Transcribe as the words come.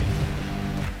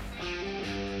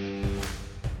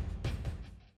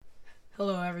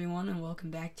Hello, everyone, and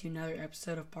welcome back to another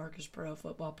episode of Parker's Pro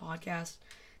Football Podcast.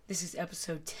 This is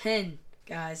episode 10,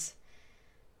 guys.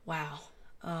 Wow.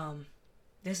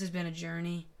 This has been a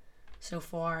journey so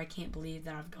far. I can't believe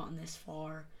that I've gotten this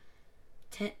far.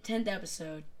 10th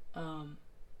episode. I'm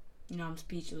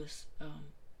speechless.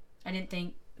 I didn't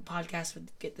think the podcast would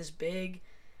get this big.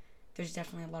 There's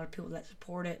definitely a lot of people that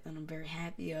support it, and I'm very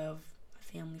happy of.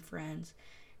 My family, friends,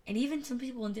 and even some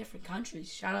people in different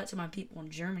countries. Shout out to my people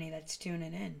in Germany that's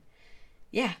tuning in.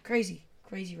 Yeah, crazy,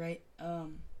 right?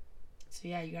 So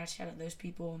yeah, you gotta shout out those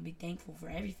people and be thankful for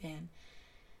every fan,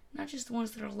 not just the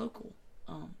ones that are local.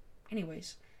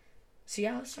 Anyways, so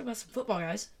yeah, let's talk about some football,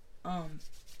 guys.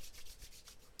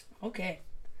 Okay.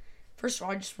 First of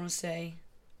all, I just want to say,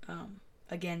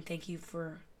 again, thank you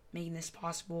for making this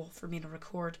possible for me to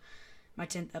record my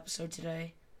 10th episode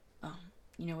today.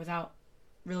 Without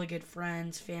really good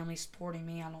friends, family supporting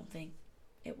me, I don't think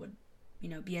it would,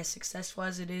 be as successful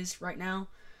as it is right now,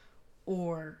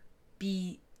 or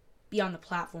be on the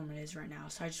platform it is right now.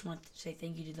 So I just want to say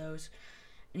thank you to those,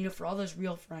 and for all those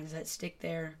real friends that stick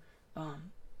there. Not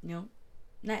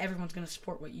everyone's gonna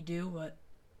support what you do, but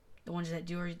the ones that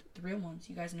do are the real ones.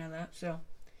 You guys know that. So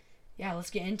yeah,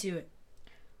 let's get into it.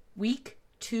 Week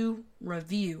 2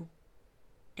 review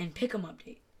and pick'em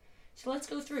update. So let's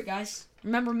go through it, guys.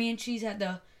 Remember, me and Cheese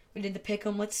we did the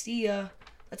pick'em. Let's see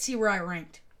where I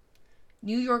ranked.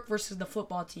 New York versus the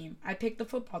football team. I picked the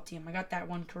football team. I got that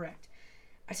one correct.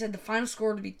 I said the final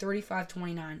score to be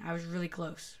 35-29. I was really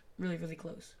close. Really, really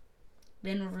close.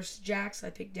 Denver versus Jax.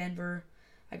 I picked Denver.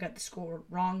 I got the score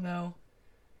wrong, though.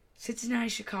 Cincinnati,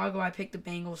 Chicago. I picked the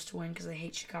Bengals to win because I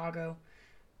hate Chicago.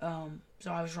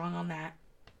 So I was wrong on that.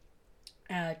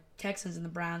 Texans and the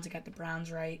Browns. I got the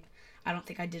Browns right. I don't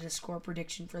think I did a score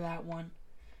prediction for that one.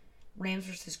 Rams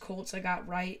versus Colts, I got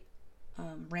right.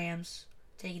 Rams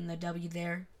taking the W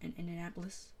there in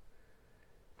Indianapolis.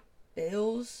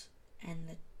 Bills and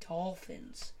the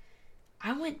Dolphins.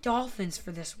 I went Dolphins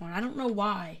for this one. I don't know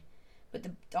why, but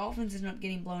the Dolphins ended up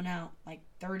getting blown out like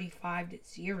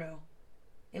 35-0.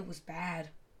 It was bad.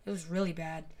 It was really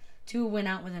bad. Tua went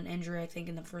out with an injury, I think,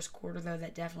 in the first quarter, though.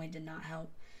 That definitely did not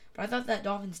help. But I thought that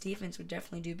Dolphins defense would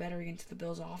definitely do better against the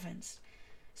Bills offense,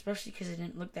 especially because it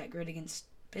didn't look that great against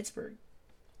Pittsburgh.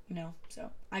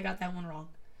 So I got that one wrong.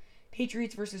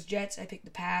 Patriots versus Jets, I picked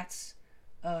the Pats.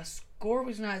 Score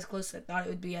was not as close as I thought it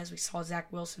would be, as we saw Zach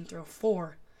Wilson throw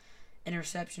 4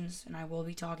 interceptions, and I will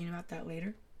be talking about that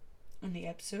later in the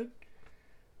episode.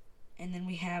 And then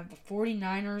we have the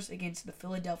 49ers against the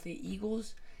Philadelphia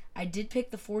Eagles. I did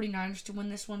pick the 49ers to win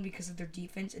this one because of their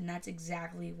defense, and that's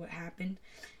exactly what happened.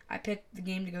 I picked the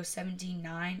game to go 17-9,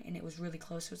 and it was really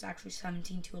close. It was actually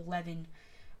 17-11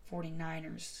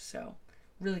 49ers. So,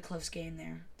 really close game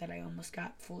there that I almost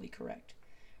got fully correct.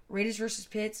 Raiders versus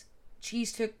Pitts.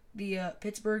 Cheese took the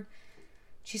Pittsburgh.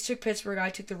 Cheese took Pittsburgh. I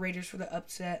took the Raiders for the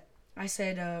upset. I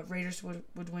said Raiders would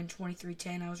win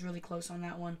 23-10. I was really close on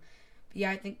that one. But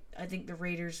yeah, I think the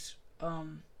Raiders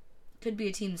could be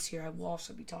a team this year. I will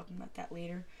also be talking about that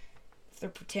later. If they're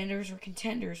pretenders or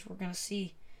contenders, we're going to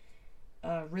see.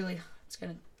 Really, it's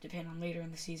going to depend on later in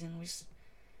the season.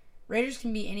 Raiders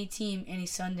can be any team, any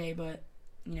Sunday, but,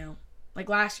 like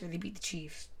last year, they beat the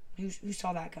Chiefs. Who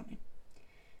saw that coming?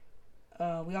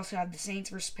 We also have the Saints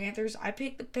versus Panthers. I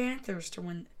picked the Panthers to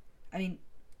win. I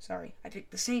picked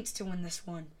the Saints to win this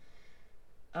one.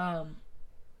 I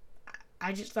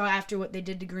just thought after what they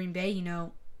did to Green Bay,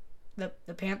 the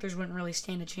Panthers wouldn't really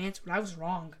stand a chance, but I was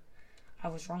wrong.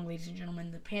 Ladies and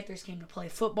gentlemen. The Panthers came to play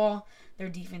football. Their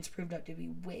defense proved up to be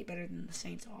way better than the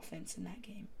Saints' offense in that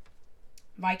game.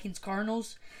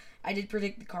 Vikings-Cardinals. I did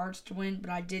predict the Cards to win, but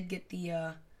I did get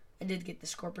the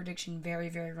score prediction very,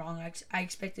 very wrong. I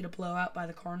expected a blowout by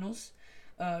the Cardinals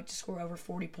to score over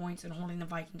 40 points and holding the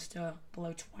Vikings to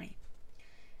below 20.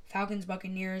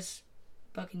 Falcons-Buccaneers.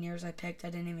 Buccaneers I picked.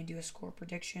 I didn't even do a score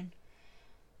prediction.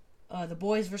 The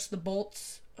Boys versus the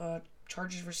Bolts.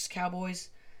 Chargers versus Cowboys.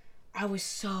 I was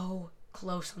so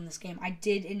close on this game. I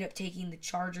did end up taking the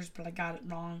Chargers, but I got it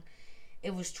wrong.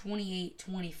 It was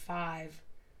 28-25.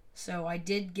 So I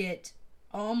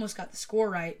almost got the score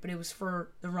right, but it was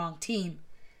for the wrong team.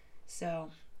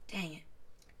 So, dang it.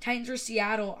 Titans versus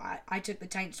Seattle. I took the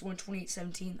Titans to win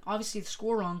 28-17. Obviously, the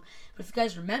score wrong. But if you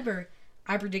guys remember,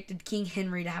 I predicted King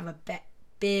Henry to have a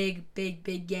big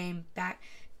game,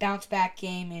 bounce back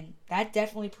game, and that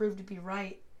definitely proved to be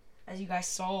right. As you guys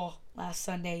saw last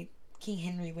Sunday, King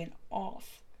Henry went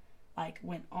off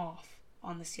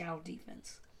on the Seattle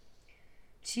defense.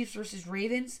 Chiefs versus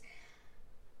Ravens.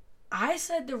 I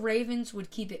said the Ravens would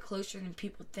keep it closer than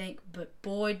people think, but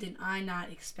boy, did I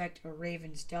not expect a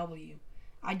Ravens W.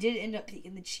 I did end up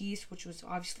picking the Chiefs, which was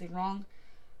obviously wrong.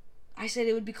 I said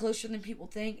it would be closer than people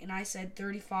think, and I said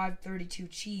 35-32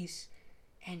 Chiefs.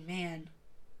 And man,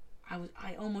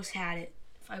 I almost had it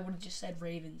if I would have just said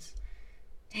Ravens.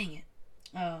 Dang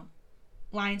it.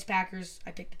 Lions, Packers,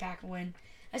 I picked the Pack to win.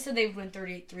 I said they would win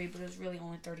 38-3, but it was really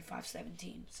only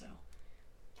 35-17, so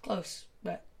close.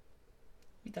 But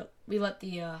we let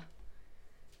the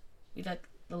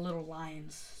little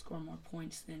Lions score more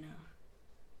points than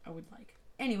I would like.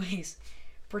 Anyways,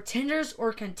 pretenders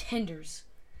or contenders?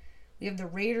 We have the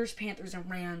Raiders, Panthers, and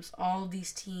Rams. All of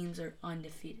these teams are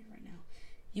undefeated right now.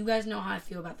 You guys know how I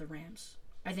feel about the Rams.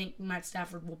 I think Matt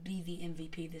Stafford will be the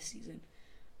MVP this season.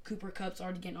 Cooper Kupp's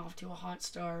already getting off to a hot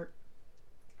start.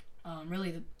 Really,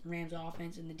 the Rams'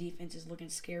 offense and the defense is looking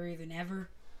scarier than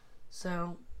ever.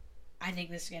 So, I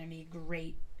think this is going to be a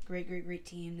great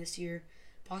team this year.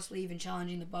 Possibly even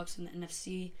challenging the Bucs in the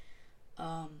NFC.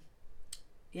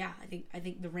 Yeah, I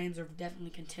think the Rams are definitely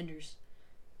contenders.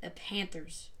 The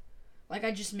Panthers, like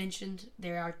I just mentioned,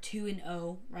 they are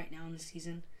 2-0 right now in the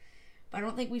season. But I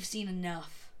don't think we've seen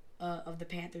enough of the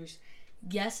Panthers.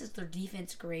 Yes, is their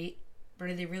defense great, but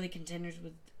are they really contenders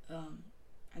with?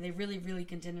 Are they really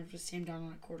contenders with Sam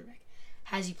Darnold at quarterback?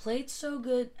 Has he played so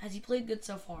good? Has he played good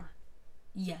so far?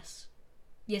 Yes,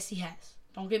 he has.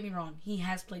 Don't get me wrong, he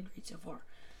has played great so far.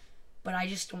 But I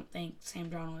just don't think Sam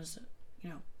Darnold is,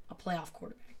 a playoff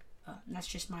quarterback. And that's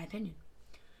just my opinion.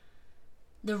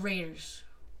 The Raiders.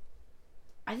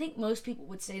 I think most people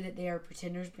would say that they are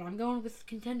pretenders, but I'm going with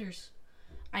contenders.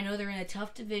 I know they're in a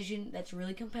tough division that's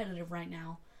really competitive right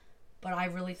now, but I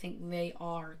really think they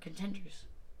are contenders.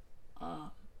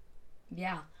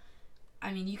 Yeah.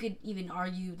 I mean, you could even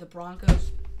argue the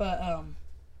Broncos, but, I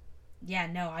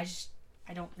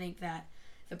don't think that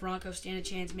the Broncos stand a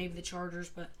chance, maybe the Chargers,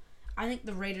 but I think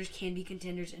the Raiders can be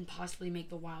contenders and possibly make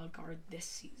the wild card this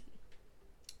season.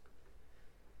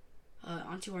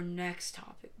 On to our next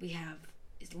topic. We have,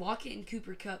 is Lockett and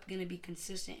Cooper Kupp going to be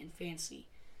consistent in fantasy?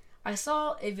 I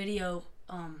saw a video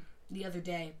the other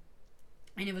day,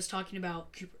 and it was talking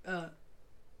about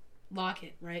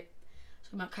Lockett, right?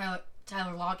 Talking about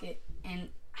Tyler Lockett and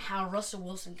how Russell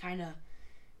Wilson kind of,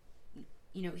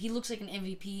 he looks like an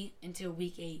MVP until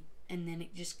week 8, and then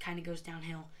it just kind of goes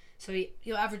downhill. So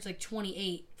he'll average like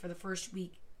 28 for the first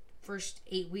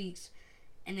 8 weeks,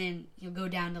 and then he'll go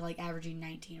down to like averaging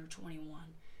 19 or 21,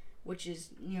 which is,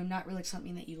 not really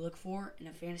something that you look for in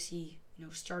a fantasy,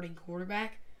 starting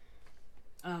quarterback.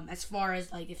 As far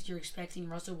as like if you're expecting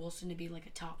Russell Wilson to be like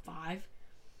a top 5.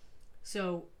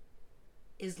 So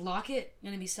is Lockett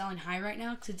going to be selling high right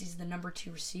now since he's the number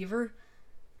 2 receiver?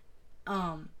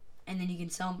 And then you can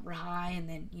sell him for high, and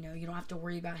then, you don't have to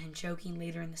worry about him choking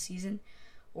later in the season?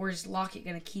 Or is Lockett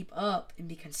going to keep up and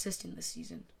be consistent this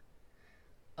season?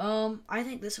 I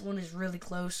think this one is really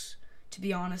close, to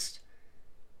be honest.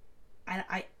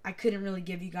 I couldn't really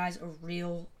give you guys a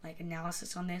real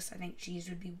analysis on this. I think Cheese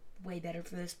would be way better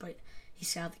for this, but he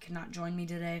sadly could not join me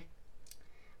today.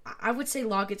 I would say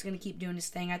Lockett's going to keep doing his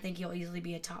thing. I think he'll easily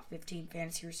be a top 15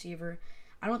 fantasy receiver.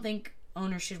 I don't think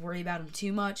owners should worry about him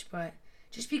too much, but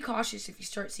just be cautious if you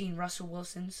start seeing Russell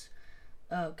Wilson's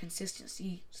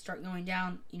consistency start going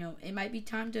down. It might be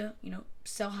time to,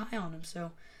 sell high on him.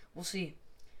 So we'll see.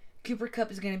 Cooper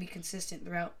Kupp is going to be consistent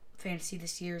throughout fantasy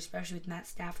this year, especially with Matt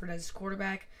Stafford as his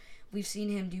quarterback. We've seen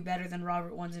him do better than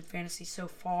Robert Woods in fantasy so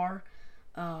far,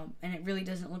 and it really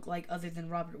doesn't look like, other than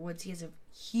Robert Woods, he has a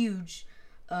huge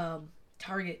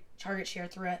target share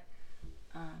threat.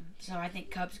 So I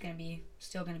think Kupp's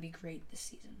still going to be great this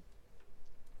season.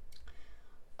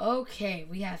 Okay,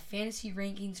 we have fantasy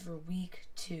rankings for week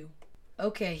 2.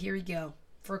 Okay, here we go.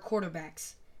 For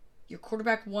quarterbacks, your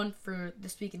quarterback 1 for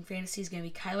this week in fantasy is going to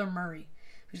be Kyler Murray,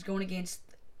 who's going against,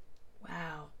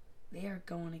 they are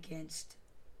going against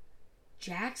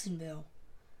Jacksonville.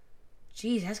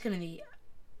 Jeez, that's going to be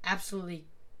absolutely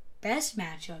best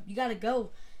matchup. You got to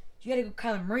go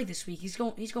Kyler Murray this week. He's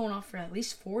going off for at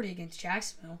least 40 against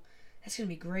Jacksonville. That's going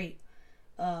to be great.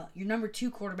 Your number 2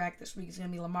 quarterback this week is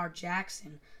going to be Lamar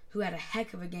Jackson, who had a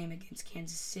heck of a game against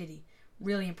Kansas City.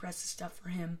 Really impressive stuff for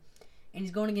him. And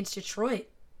he's going against Detroit.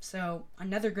 So,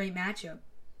 another great matchup.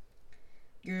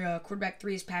 Your quarterback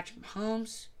 3 is Patrick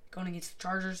Mahomes, going against the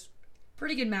Chargers.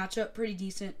 Pretty good matchup, pretty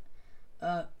decent.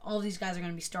 All of these guys are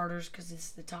going to be starters because this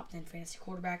is the top 10 fantasy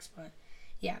quarterbacks. But,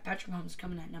 yeah, Patrick Mahomes is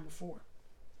coming at number 4.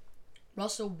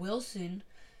 Russell Wilson,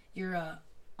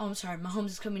 Mahomes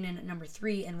is coming in at number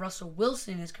 3, and Russell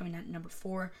Wilson is coming in at number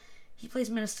 4. He plays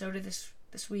Minnesota this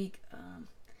week.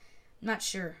 Not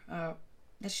sure.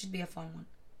 That should be a fun one.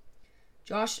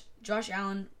 Josh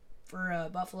Allen for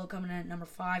Buffalo coming in at number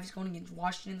 5. He's going against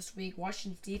Washington this week.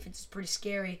 Washington's defense is pretty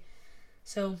scary.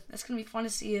 So that's going to be fun to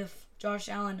see if Josh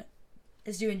Allen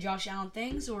is doing Josh Allen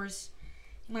things, or is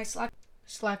he might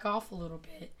slack off a little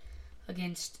bit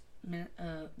against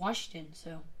Washington.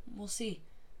 So we'll see.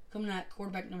 Coming at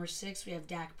quarterback number 6, we have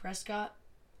Dak Prescott.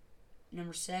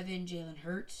 Number 7, Jalen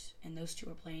Hurts, and those two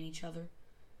are playing each other.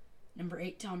 Number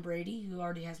 8, Tom Brady, who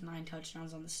already has 9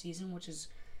 touchdowns on the season, which is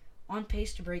on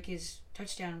pace to break his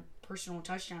personal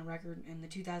touchdown record in the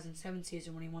 2007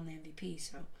 season when he won the MVP.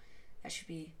 So that should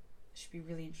be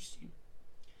really interesting.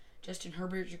 Justin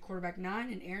Herbert is your quarterback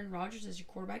 9, and Aaron Rodgers is your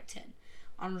quarterback 10.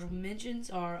 Honorable mentions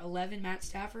are 11, Matt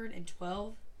Stafford, and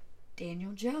 12,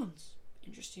 Daniel Jones.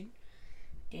 Interesting.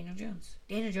 Daniel Jones.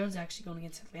 Daniel Jones is actually going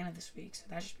against Atlanta this week, so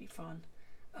that should be fun.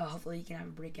 Hopefully he can have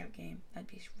a breakout game. That'd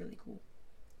be really cool.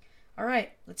 All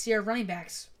right, let's see our running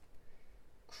backs.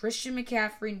 Christian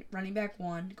McCaffrey, running back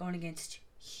 1, going against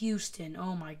Houston.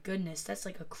 Oh my goodness, that's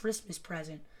like a Christmas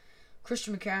present.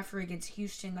 Christian McCaffrey against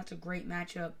Houston, that's a great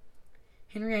matchup.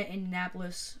 Henry at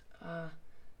Indianapolis.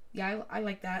 Yeah, I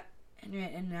like that. Henry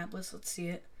at Indianapolis, let's see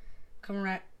it. Coming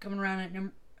around at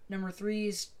number 3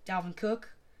 is Dalvin Cook.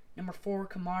 Number 4,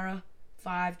 Kamara.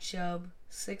 5, Chubb.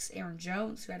 6, Aaron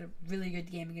Jones, who had a really good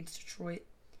game against Detroit.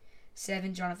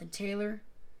 7, Jonathan Taylor.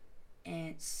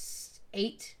 And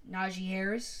 8, Najee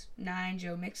Harris. 9,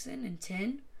 Joe Mixon. And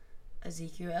 10,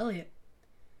 Ezekiel Elliott.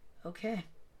 Okay,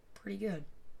 pretty good.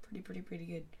 Pretty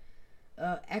good.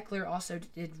 Eckler also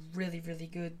did really, really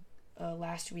good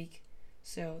last week.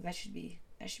 So that should be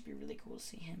really cool to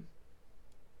see him.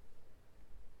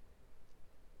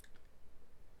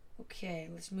 Okay,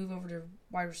 let's move over to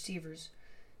wide receivers.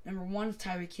 Number 1 is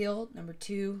Tyreek Hill. Number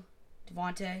 2,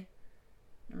 Devontae.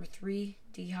 Number 3,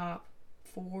 D-Hop.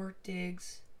 4,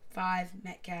 Diggs. 5,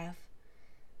 Metcalf.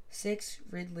 6,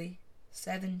 Ridley.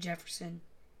 7, Jefferson.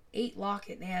 8,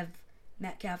 Lockett. They have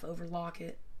Metcalf over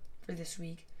Lockett for this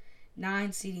week.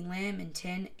 9, CeeDee Lamb. And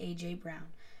 10, A.J. Brown.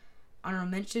 Honorable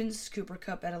mentions, Cooper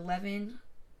Kupp at 11.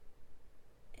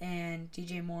 And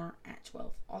DJ Moore at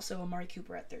 12. Also, Amari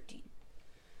Cooper at 13.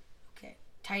 Okay,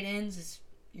 tight ends is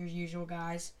your usual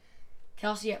guys.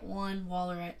 Kelsey at 1,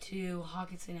 Waller at 2,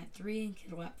 Hawkinson at 3,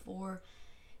 Kittle at 4,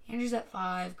 Andrews at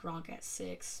 5, Gronk at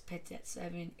 6, Pitts at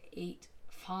 7, 8,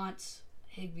 Font,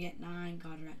 Higbee at 9,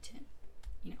 Goddard at 10.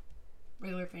 You know,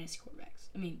 regular fantasy quarterbacks.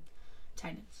 Tight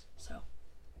ends. So,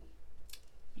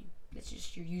 that's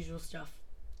just your usual stuff.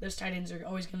 Those tight ends are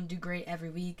always going to do great every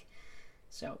week.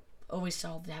 So, always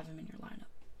solid to have them in your lineup.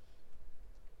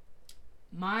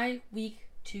 My week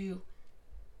 2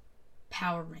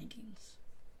 power rankings.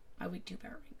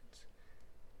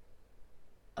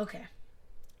 Okay.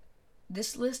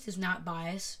 This list is not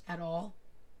biased at all,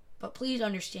 but please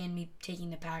understand me taking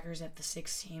the Packers at the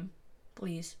 6th team.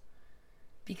 Please.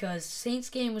 Because Saints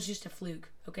game was just a fluke,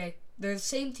 okay? They're the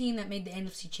same team that made the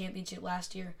NFC Championship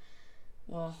last year.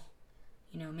 Well,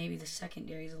 maybe the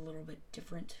secondary is a little bit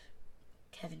different.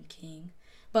 Kevin King.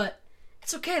 But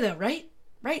it's okay though, right?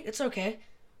 Right? It's okay.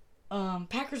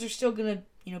 Packers are still going to,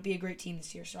 be a great team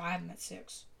this year, so I have them at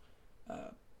 6.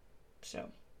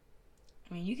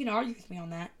 You can argue with me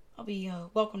on that. I'll be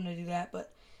welcome to do that,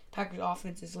 but Packers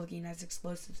offense is looking as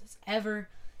explosive as ever,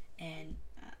 and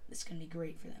it's going to be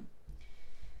great for them.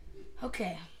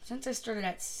 Okay, since I started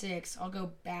at 6, I'll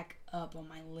go back up on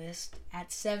my list.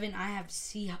 At 7, I have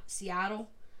Seattle.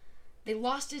 They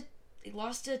lost to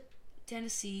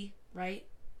Tennessee, right?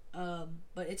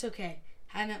 But it's okay.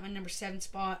 I have them at my number 7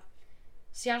 spot.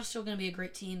 Seattle's still going to be a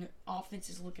great team. Their offense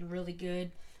is looking really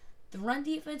good. The run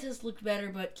defense has looked better,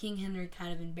 but King Henry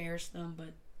kind of embarrassed them,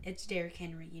 but it's Derrick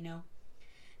Henry,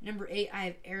 Number 8, I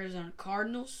have Arizona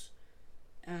Cardinals.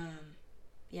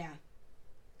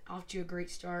 Off to a great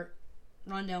start.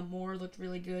 Rondale Moore looked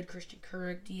really good. Christian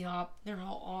Kirk, D-Hop, their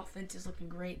whole offense is looking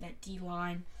great. That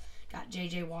D-line got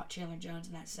J.J. Watt, Chandler Jones,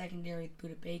 and that secondary with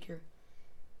Budda Baker.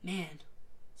 Man,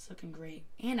 it's looking great.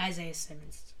 And Isaiah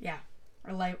Simmons. Yeah,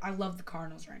 I love the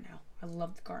Cardinals right now.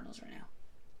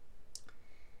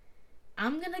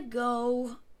 I'm going to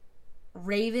go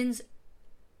Ravens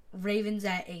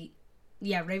at 8.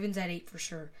 Yeah, Ravens at 8 for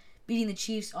sure. Beating the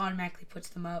Chiefs automatically puts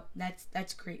them up.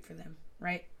 That's great for them,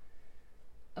 right?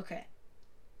 Okay.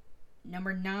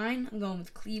 Number 9, I'm going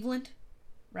with Cleveland,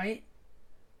 right?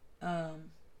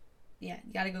 You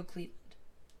got to go Cleveland.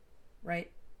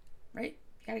 Right? You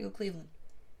got to go Cleveland.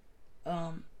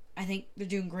 I think they're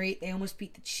doing great. They almost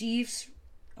beat the Chiefs.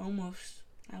 Almost.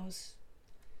 I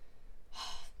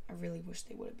really wish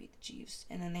they would have beat the Chiefs.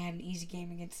 And then they had an easy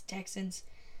game against the Texans.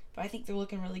 But I think they're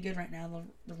looking really good right now.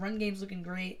 The run game's looking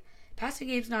great. Passing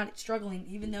game's not struggling,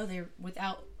 even though they're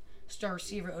without star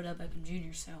receiver Odell Beckham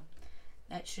Jr. So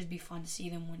that should be fun to see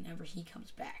them whenever he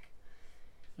comes back.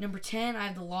 Number 10, I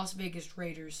have the Las Vegas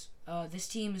Raiders. This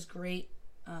team is great.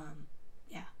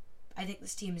 Yeah, I think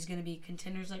this team is going to be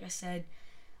contenders, like I said.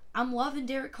 I'm loving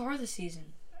Derek Carr this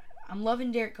season. I'm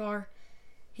loving Derek Carr.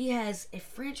 He has a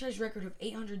franchise record of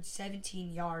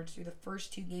 817 yards through the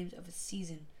first 2 games of a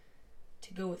season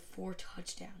to go with 4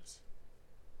 touchdowns.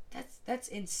 That's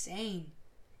insane.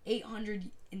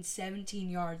 817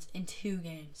 yards in 2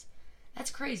 games. That's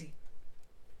crazy.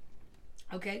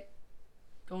 Okay,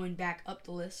 going back up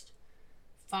the list.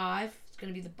 5 is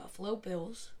going to be the Buffalo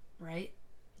Bills, right?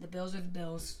 The Bills are the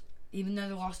Bills. Even though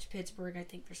they lost to Pittsburgh, I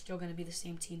think they're still going to be the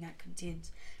same team that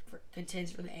contends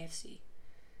for the AFC.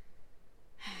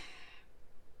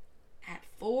 At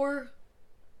 4,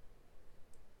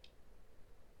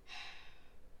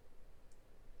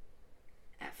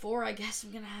 I guess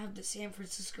I'm going to have the San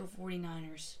Francisco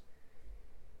 49ers.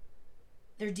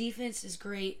 Their defense is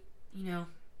great,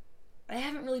 I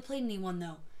haven't really played anyone,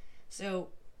 though. So,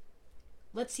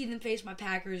 let's see them face my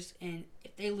Packers, and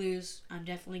if they lose, I'm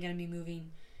definitely going to be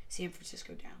moving San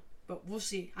Francisco down. But we'll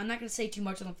see. I'm not going to say too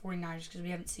much on the 49ers because we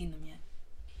haven't seen them yet.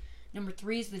 Number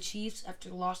 3 is the Chiefs after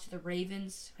the loss to the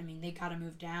Ravens. They got to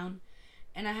move down.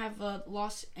 And I have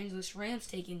Los Angeles Rams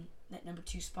taking that number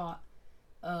 2 spot.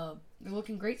 They're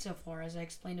looking great so far, as I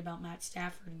explained about Matt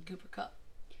Stafford and Cooper Kupp.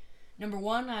 Number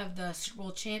 1, I have the Super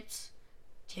Bowl champs,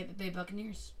 Tampa Bay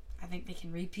Buccaneers. I think they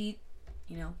can repeat.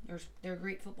 They're a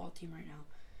great football team right now.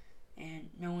 And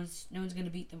no one's going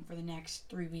to beat them for the next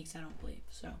 3 weeks, I don't believe.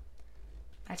 So,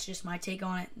 that's just my take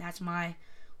on it. That's my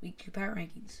Week 2 power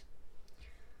rankings.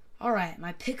 Alright,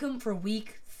 my pick'em for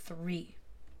Week 3.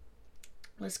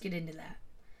 Let's get into that.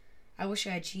 I wish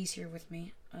I had Cheese here with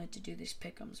me to do these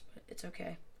pick'ems, but it's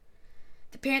okay.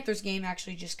 The Panthers game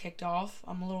actually just kicked off.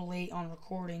 I'm a little late on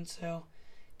recording,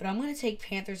 but I'm going to take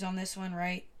Panthers on this one,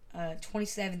 right?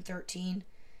 27-13.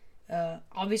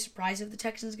 I'll be surprised if the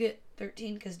Texans get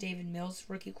 13 because David Mills,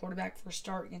 rookie quarterback, for a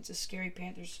start against a scary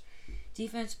Panthers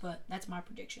defense, but that's my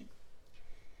prediction.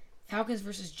 Falcons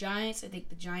versus Giants. I think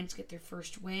the Giants get their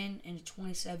first win in a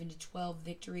 27-12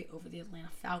 victory over the Atlanta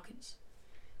Falcons.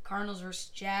 Cardinals versus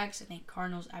Jags. I think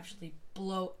Cardinals actually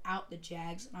blow out the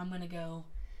Jags, and I'm gonna go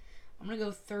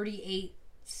 38-7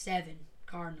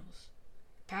 Cardinals.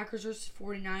 Packers versus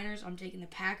 49ers. I'm taking the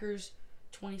Packers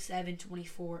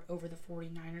 27-24 over the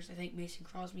 49ers. I think Mason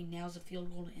Crosby nails a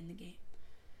field goal to end the game.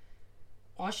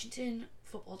 Washington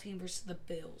football team versus the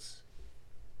Bills.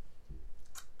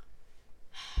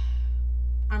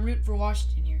 I'm rooting for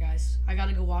Washington here, guys. I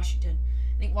gotta go Washington.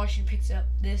 I think Washington picks up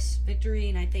this victory,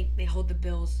 and I think they hold the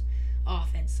Bills'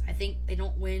 offense. I think they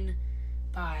don't win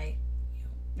by,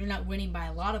 they're not winning by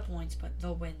a lot of points, but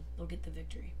they'll win. They'll get the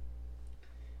victory.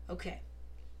 Okay.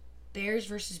 Bears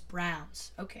versus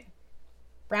Browns. Okay.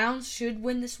 Browns should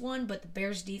win this one, but the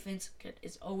Bears' defense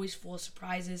is always full of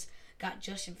surprises. Got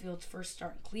Justin Fields' first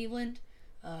start in Cleveland,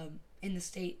 in the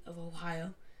state of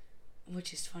Ohio,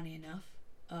 which is funny enough.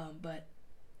 But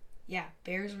yeah,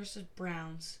 Bears versus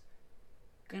Browns.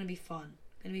 Gonna be fun.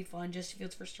 Justin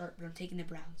Fields' first start, but I'm taking the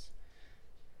Browns.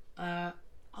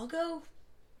 I'll go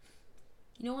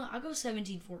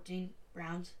 17-14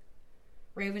 Browns.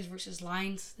 Ravens versus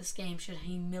Lions. This game should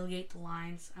humiliate the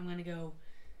Lions. I'm gonna go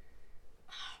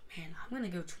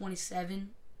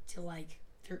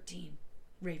 27-13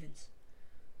 Ravens.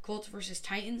 Colts versus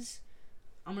Titans.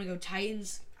 I'm gonna go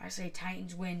Titans. I say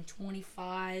Titans win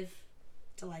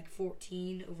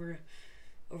 25-14 over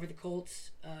the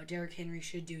Colts. Derrick Henry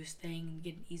should do his thing and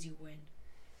get an easy win.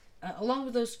 Along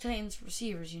with those Titans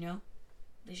receivers,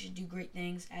 they should do great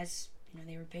things as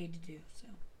they were paid to do. So,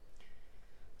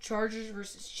 Chargers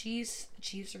versus Chiefs. The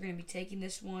Chiefs are going to be taking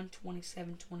this one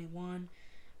 27-21.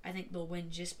 I think they'll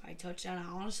win just by a touchdown.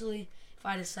 Honestly, if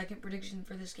I had a second prediction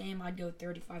for this game, I'd go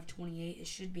 35-28. It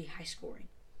should be high scoring.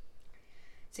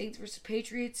 Saints versus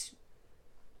Patriots.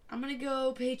 I'm going to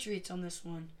go Patriots on this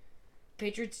one.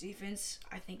 Patriots defense,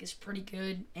 I think, is pretty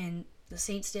good, and the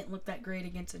Saints didn't look that great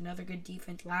against another good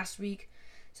defense last week,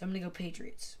 so I'm going to go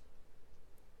Patriots.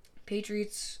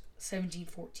 Patriots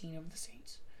 17-14 over the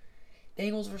Saints.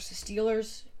 Bengals versus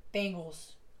Steelers.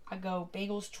 Bengals. I go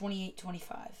Bengals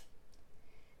 28-25.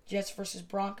 Jets versus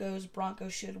Broncos.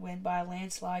 Broncos should win by a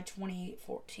landslide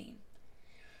 28-14.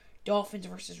 Dolphins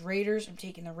versus Raiders. I'm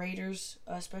taking the Raiders,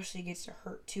 especially against a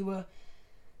hurt Tua.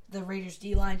 The Raiders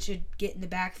D-line should get in the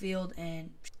backfield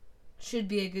and should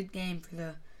be a good game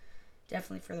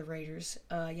definitely for the Raiders.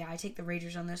 I take the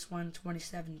Raiders on this one,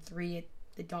 27-3.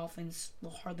 The Dolphins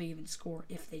will hardly even score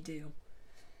if they do.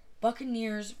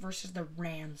 Buccaneers versus the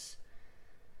Rams.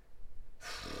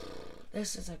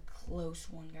 This is a close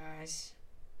one, guys.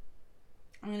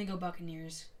 I'm going to go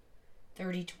Buccaneers.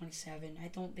 30-27. I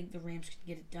don't think the Rams can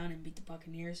get it done and beat the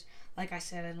Buccaneers. Like I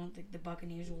said, I don't think the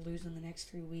Buccaneers will lose in the next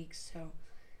 3 weeks, so I'm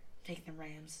taking the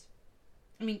Rams.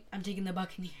 I'm taking the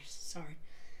Buccaneers. Sorry.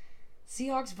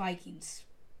 Seahawks, Vikings.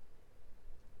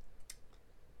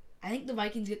 I think the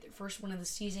Vikings get their first win of the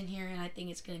season here, and I think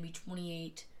it's going to be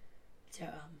 28-21.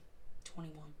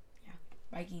 Yeah,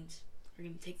 Vikings are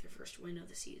going to take their first win of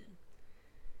the season.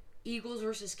 Eagles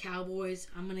versus Cowboys.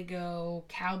 I'm going to go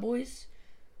Cowboys.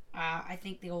 I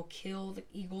think they'll kill the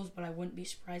Eagles, but I wouldn't be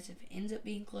surprised if it ends up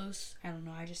being close. I don't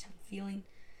know. I just have a feeling.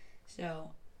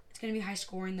 So, it's going to be high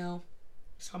scoring, though.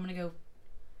 So, I'm going to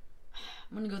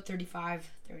go 35-32.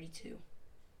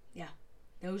 Yeah.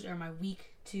 Those are my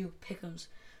week 2 pick'ems.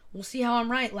 We'll see how I'm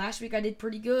right. Last week I did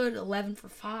pretty good, 11 for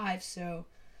 5, so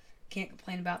can't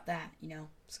complain about that,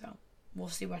 So, we'll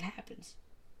see what happens.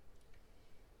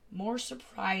 More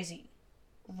surprising.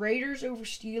 Raiders over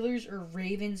Steelers or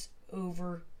Ravens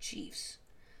over Chiefs?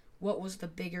 What was the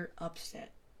bigger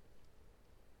upset?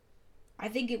 I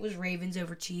think it was Ravens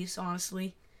over Chiefs,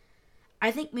 honestly.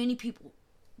 I think many people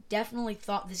definitely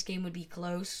thought this game would be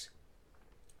close.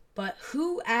 But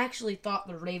who actually thought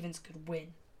the Ravens could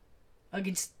win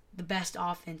against the best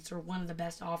offense or one of the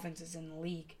best offenses in the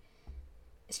league?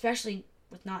 Especially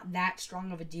with not that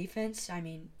strong of a defense.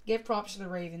 Give props to the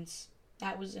Ravens.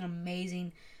 That was an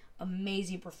amazing,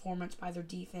 amazing performance by their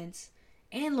defense.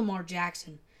 And Lamar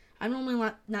Jackson. I'm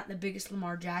normally not the biggest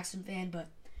Lamar Jackson fan, but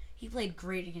he played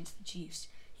great against the Chiefs.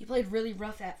 He played really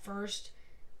rough at first,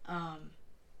 with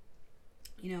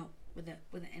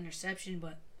an interception,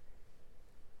 but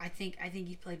I think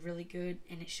he played really good,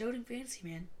 and it showed in fantasy,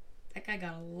 man. That guy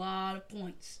got a lot of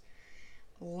points.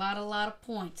 A lot of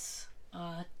points.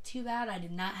 Too bad I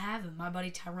did not have him. My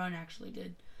buddy Tyrone actually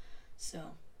did.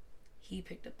 So, he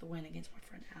picked up the win against my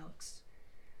friend Alex.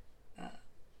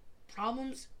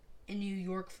 Problems in New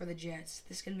York for the Jets.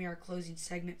 This is going to be our closing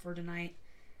segment for tonight.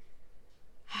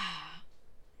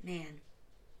 Man.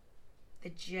 The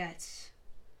Jets.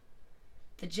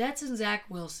 The Jets and Zach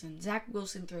Wilson. Zach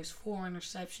Wilson throws 4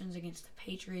 interceptions against the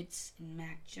Patriots and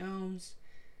Mac Jones.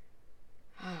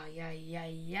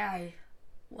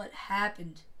 What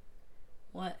happened?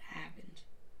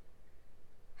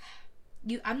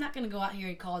 I'm not going to go out here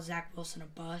and call Zach Wilson a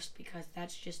bust because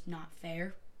that's just not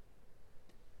fair.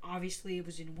 Obviously, it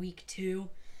was in week 2,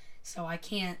 so I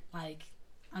can't, I'm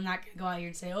not going to go out here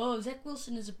and say, oh, Zach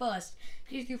Wilson is a bust.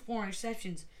 He threw 4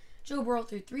 interceptions. Joe Burrow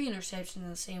threw 3 interceptions in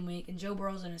the same week, and Joe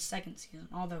Burrow's in his second season,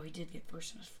 although he did get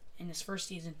first in his first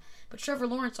season. But Trevor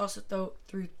Lawrence also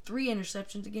threw 3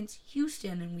 interceptions against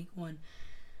Houston in week 1.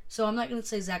 So I'm not going to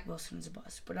say Zach Wilson is a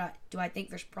bust, but do I think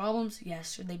there's problems?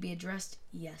 Yes. Should they be addressed?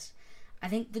 Yes. I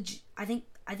think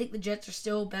the Jets are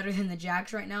still better than the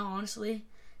Jags right now, honestly.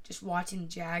 Just watching the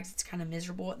Jags, it's kind of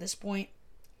miserable at this point.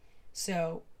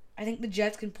 So, I think the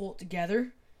Jets can pull it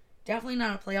together. Definitely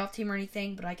not a playoff team or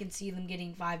anything, but I can see them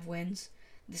getting 5 wins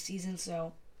this season,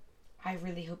 so I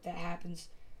really hope that happens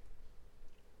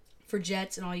for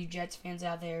Jets and all you Jets fans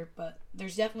out there. But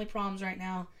there's definitely problems right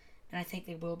now, and I think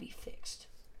they will be fixed.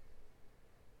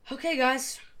 Okay,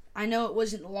 guys. I know it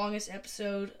wasn't the longest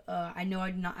episode. I know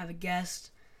I did not have a guest,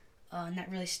 and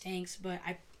that really stinks, but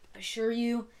I assure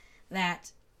you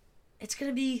that it's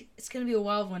gonna be a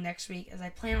wild one next week, as I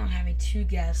plan on having 2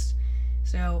 guests.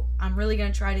 So I'm really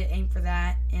gonna try to aim for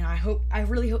that, and I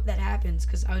really hope that happens,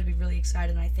 because I would be really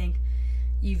excited, and I think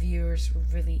you viewers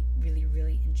would really, really,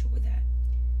 really enjoy that.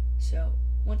 So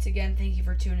once again, thank you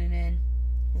for tuning in.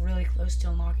 We're really close to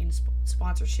unlocking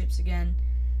sponsorships again,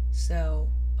 so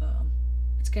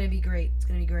it's gonna be great. It's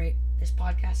gonna be great. This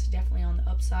podcast is definitely on the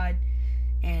upside,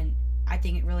 and I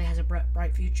think it really has a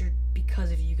bright future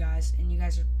because of you guys, and you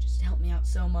guys are just helping me out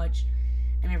so much,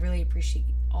 and I really appreciate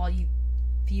all you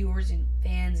viewers and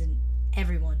fans and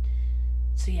everyone.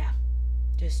 So yeah,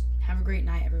 just have a great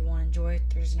night, everyone. Enjoy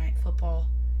Thursday night football.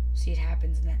 See it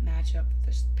happens in that matchup with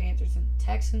the Panthers and the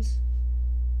Texans.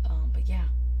 But yeah,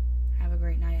 have a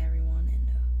great night, everyone, and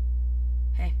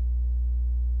hey,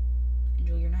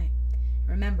 enjoy your night.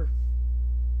 Remember,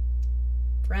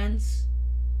 friends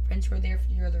who are there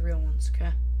for you are the real ones,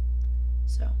 okay?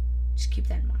 So, just keep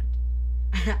that in mind.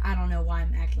 I don't know why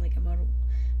I'm acting like a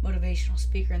motivational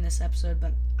speaker in this episode,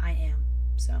 but I am.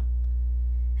 So,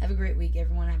 have a great week,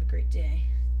 everyone. Have a great day.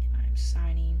 And I'm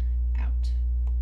signing out.